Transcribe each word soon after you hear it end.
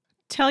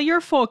Tell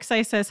your folks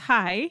I says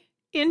hi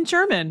in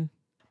German.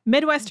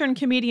 Midwestern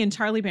comedian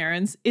Charlie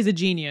Berens is a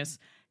genius.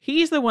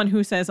 He's the one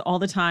who says all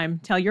the time,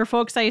 tell your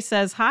folks I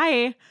says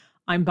hi.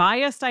 I'm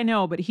biased, I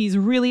know, but he's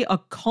really a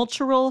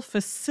cultural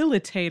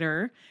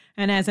facilitator.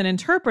 And as an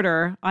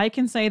interpreter, I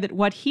can say that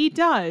what he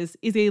does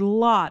is a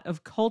lot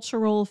of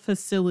cultural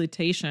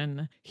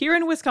facilitation. Here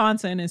in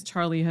Wisconsin, as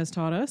Charlie has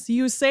taught us,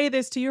 you say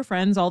this to your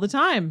friends all the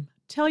time.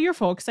 Tell your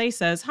folks I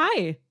says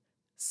hi.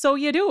 So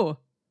you do.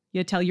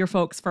 You tell your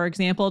folks, for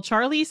example,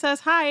 Charlie says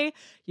hi.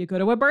 You go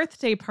to a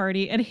birthday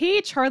party and hey,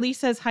 Charlie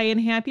says hi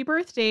and happy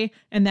birthday.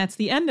 And that's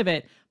the end of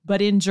it.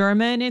 But in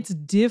German, it's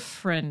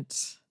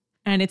different.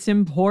 And it's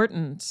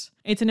important.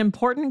 It's an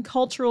important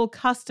cultural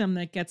custom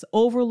that gets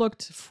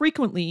overlooked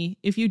frequently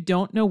if you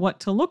don't know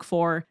what to look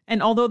for.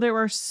 And although there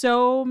are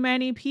so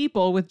many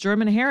people with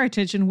German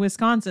heritage in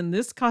Wisconsin,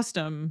 this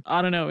custom,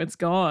 I don't know, it's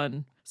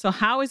gone. So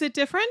how is it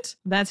different?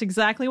 That's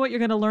exactly what you're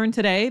going to learn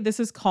today. This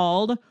is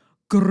called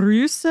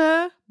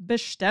Grüße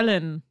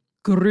bestellen.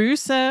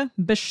 Grüße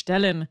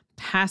bestellen.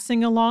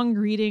 Passing along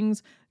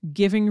greetings,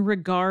 giving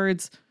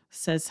regards,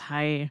 says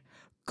hi.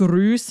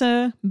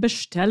 Grüße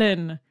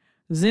bestellen.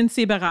 Sind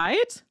Sie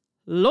bereit?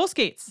 Los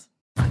geht's!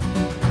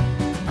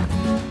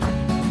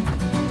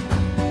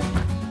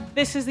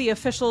 This is the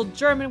official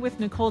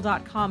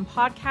GermanWithNicole.com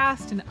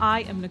podcast, and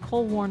I am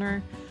Nicole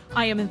Warner.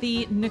 I am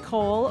the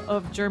Nicole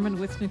of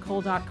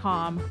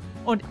GermanWithNicole.com,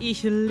 und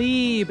ich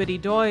liebe die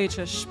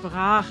deutsche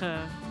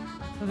Sprache.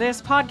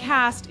 This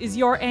podcast is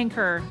your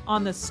anchor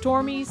on the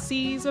stormy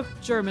seas of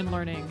German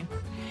learning.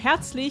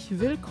 Herzlich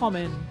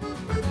willkommen!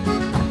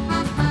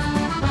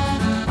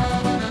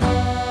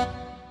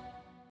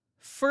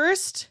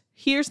 First,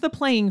 here's the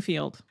playing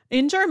field.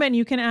 In German,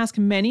 you can ask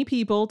many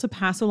people to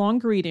pass along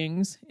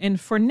greetings, and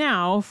for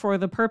now, for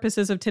the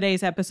purposes of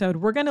today's episode,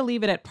 we're going to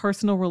leave it at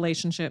personal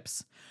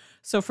relationships.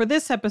 So for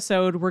this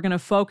episode, we're going to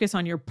focus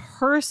on your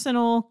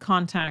personal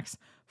contacts,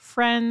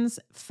 friends,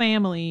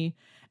 family,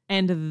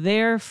 and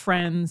their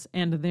friends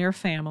and their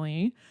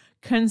family.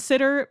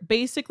 Consider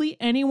basically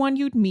anyone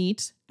you'd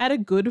meet at a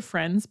good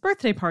friend's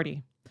birthday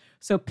party.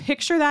 So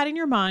picture that in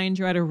your mind.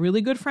 You're at a really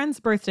good friend's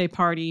birthday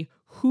party.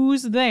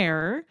 Who's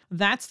there?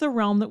 That's the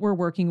realm that we're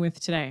working with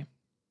today.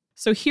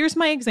 So here's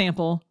my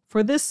example.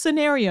 For this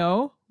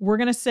scenario, we're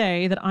going to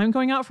say that I'm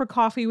going out for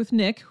coffee with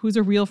Nick, who's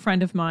a real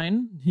friend of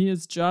mine. He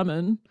is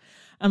German.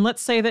 And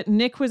let's say that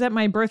Nick was at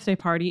my birthday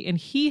party and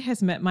he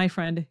has met my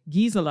friend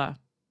Gisela.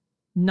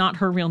 Not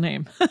her real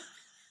name.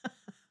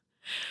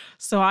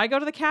 So I go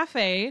to the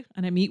cafe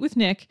and I meet with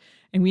Nick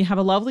and we have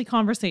a lovely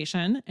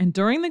conversation. And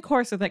during the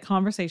course of that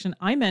conversation,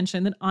 I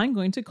mention that I'm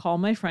going to call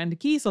my friend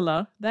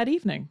Gisela that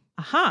evening.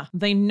 Aha,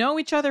 they know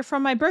each other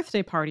from my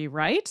birthday party,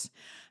 right?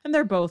 And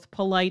they're both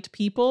polite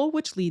people,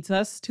 which leads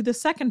us to the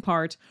second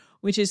part,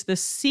 which is the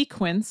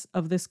sequence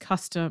of this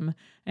custom.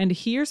 And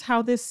here's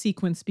how this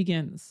sequence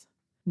begins.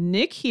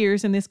 Nick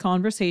hears in this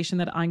conversation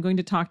that I'm going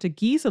to talk to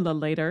Gisela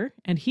later,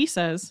 and he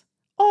says,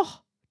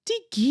 "Oh, die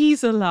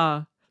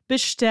Gisela.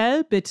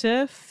 Bestell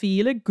bitte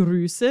viele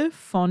Grüße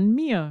von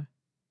mir."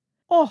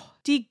 Oh,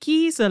 die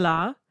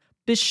Gisela.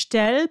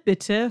 Bestell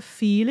bitte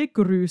viele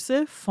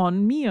Grüße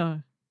von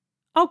mir.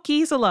 Oh,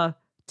 Gisela,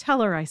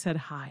 tell her I said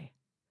hi.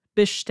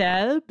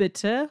 Bestell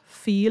bitte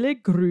viele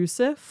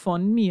Grüße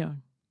von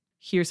mir.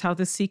 Here's how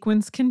the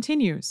sequence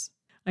continues.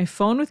 I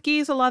phone with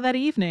Gisela that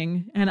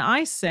evening and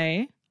I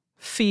say,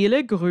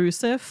 viele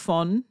Grüße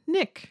von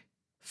Nick.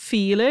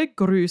 Viele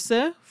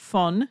Grüße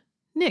von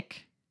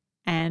Nick.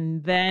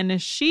 And then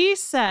she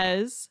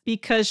says,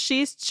 because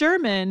she's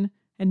German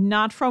and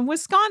not from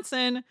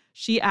Wisconsin,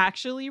 she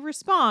actually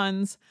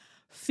responds,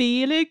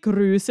 viele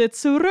Grüße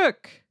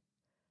zurück.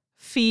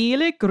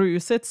 Viele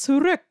Grüße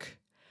zurück.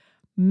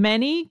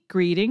 Many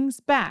greetings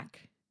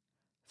back.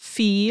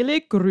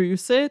 Viele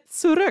Grüße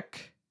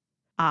zurück.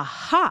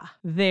 Aha,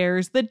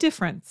 there's the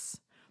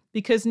difference.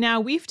 Because now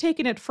we've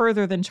taken it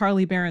further than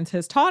Charlie Berens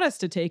has taught us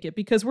to take it,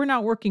 because we're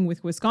not working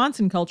with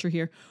Wisconsin culture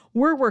here.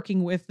 We're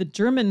working with the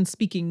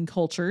German-speaking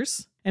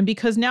cultures. And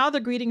because now the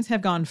greetings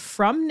have gone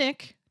from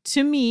Nick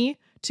to me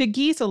to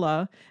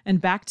Gisela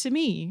and back to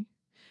me.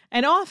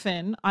 And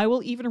often I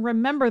will even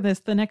remember this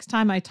the next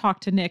time I talk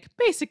to Nick,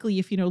 basically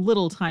if,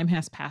 little time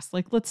has passed,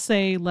 like let's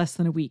say less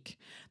than a week.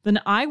 Then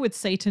I would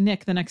say to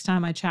Nick the next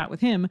time I chat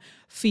with him,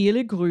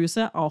 viele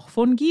Grüße auch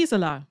von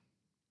Gisela.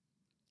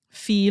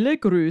 Viele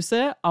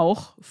Grüße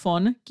auch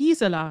von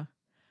Gisela.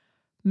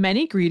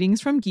 Many greetings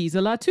from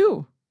Gisela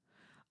too.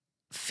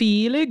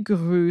 Viele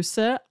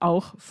Grüße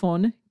auch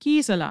von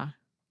Gisela.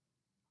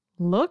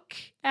 Look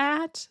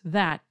at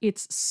that.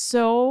 It's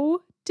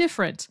so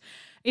different.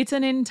 It's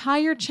an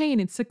entire chain.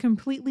 It's a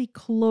completely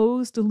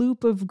closed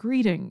loop of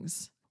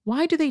greetings.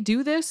 Why do they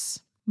do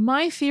this?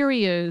 My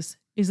theory is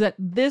that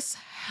this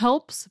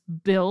helps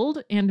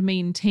build and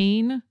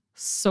maintain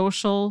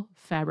social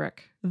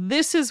fabric.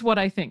 This is what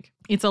I think.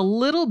 It's a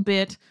little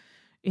bit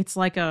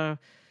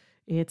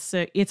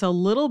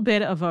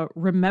of a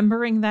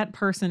remembering that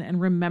person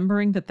and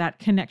remembering that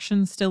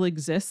connection still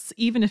exists,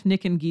 even if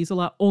Nick and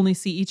Gisela only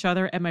see each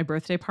other at my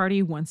birthday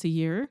party once a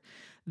year.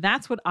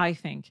 That's what I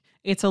think.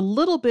 It's a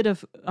little bit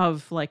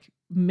of like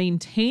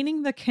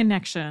maintaining the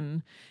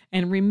connection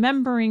and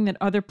remembering that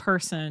other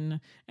person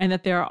and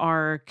that there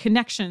are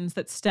connections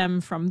that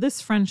stem from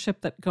this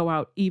friendship that go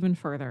out even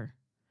further.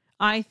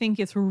 I think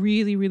it's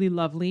really, really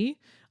lovely.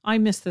 I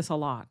miss this a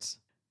lot.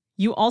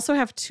 You also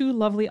have 2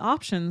 lovely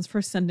options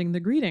for sending the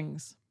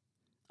greetings.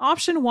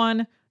 Option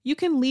 1, you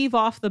can leave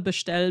off the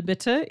Bestell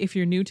bitte if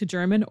you're new to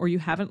German or you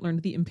haven't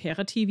learned the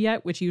imperative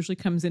yet, which usually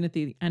comes in at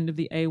the end of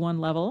the A1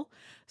 level.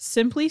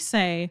 Simply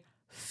say,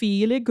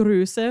 viele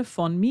Grüße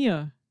von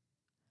mir.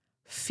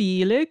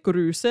 Viele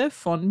Grüße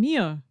von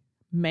mir.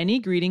 Many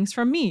greetings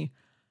from me.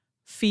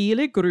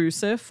 Viele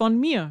Grüße von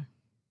mir.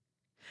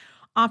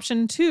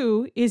 Option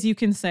 2 is you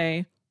can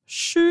say,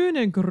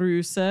 schöne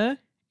Grüße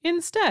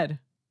instead.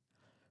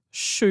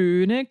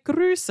 Schöne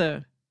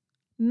Grüße.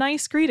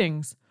 Nice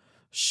greetings.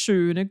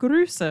 Schöne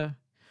Grüße.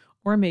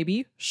 Or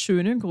maybe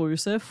schöne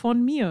Grüße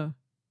von mir.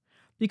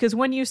 Because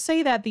when you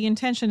say that, the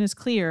intention is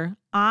clear.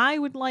 I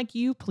would like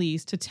you,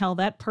 please, to tell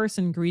that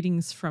person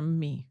greetings from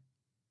me.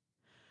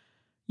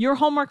 Your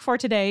homework for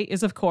today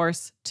is, of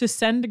course, to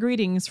send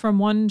greetings from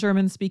one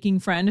German-speaking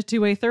friend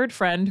to a third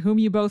friend whom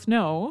you both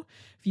know.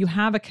 If you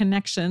have a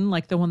connection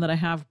like the one that I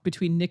have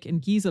between Nick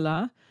and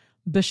Gisela,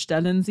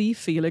 bestellen Sie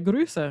viele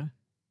Grüße.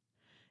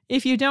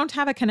 If you don't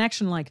have a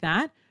connection like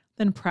that,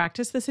 then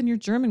practice this in your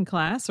German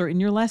class or in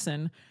your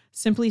lesson.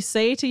 Simply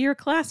say to your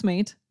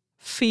classmate,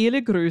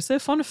 viele Grüße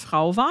von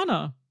Frau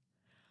Warner.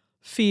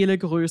 Viele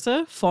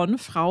Grüße von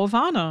Frau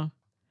Warner.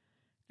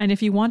 And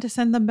if you want to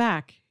send them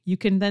back, you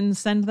can then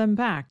send them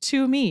back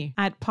to me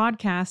at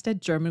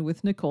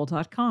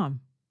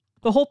podcast@germanwithnicole.com.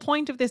 The whole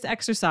point of this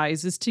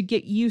exercise is to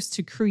get used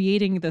to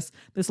creating this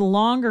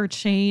longer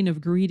chain of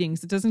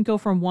greetings. It doesn't go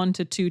from 1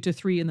 to 2 to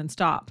 3 and then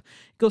stop.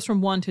 It goes from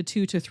 1 to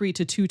 2 to 3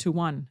 to 2 to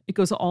 1. It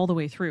goes all the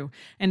way through.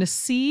 And to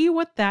see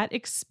what that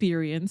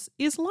experience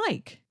is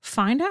like,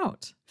 find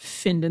out.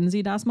 Finden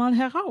Sie das mal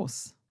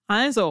heraus.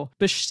 Also,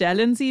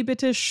 bestellen Sie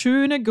bitte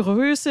schöne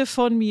Grüße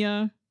von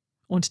mir.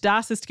 Und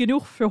das ist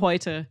genug für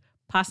heute.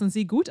 Passen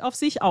Sie gut auf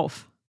sich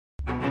auf.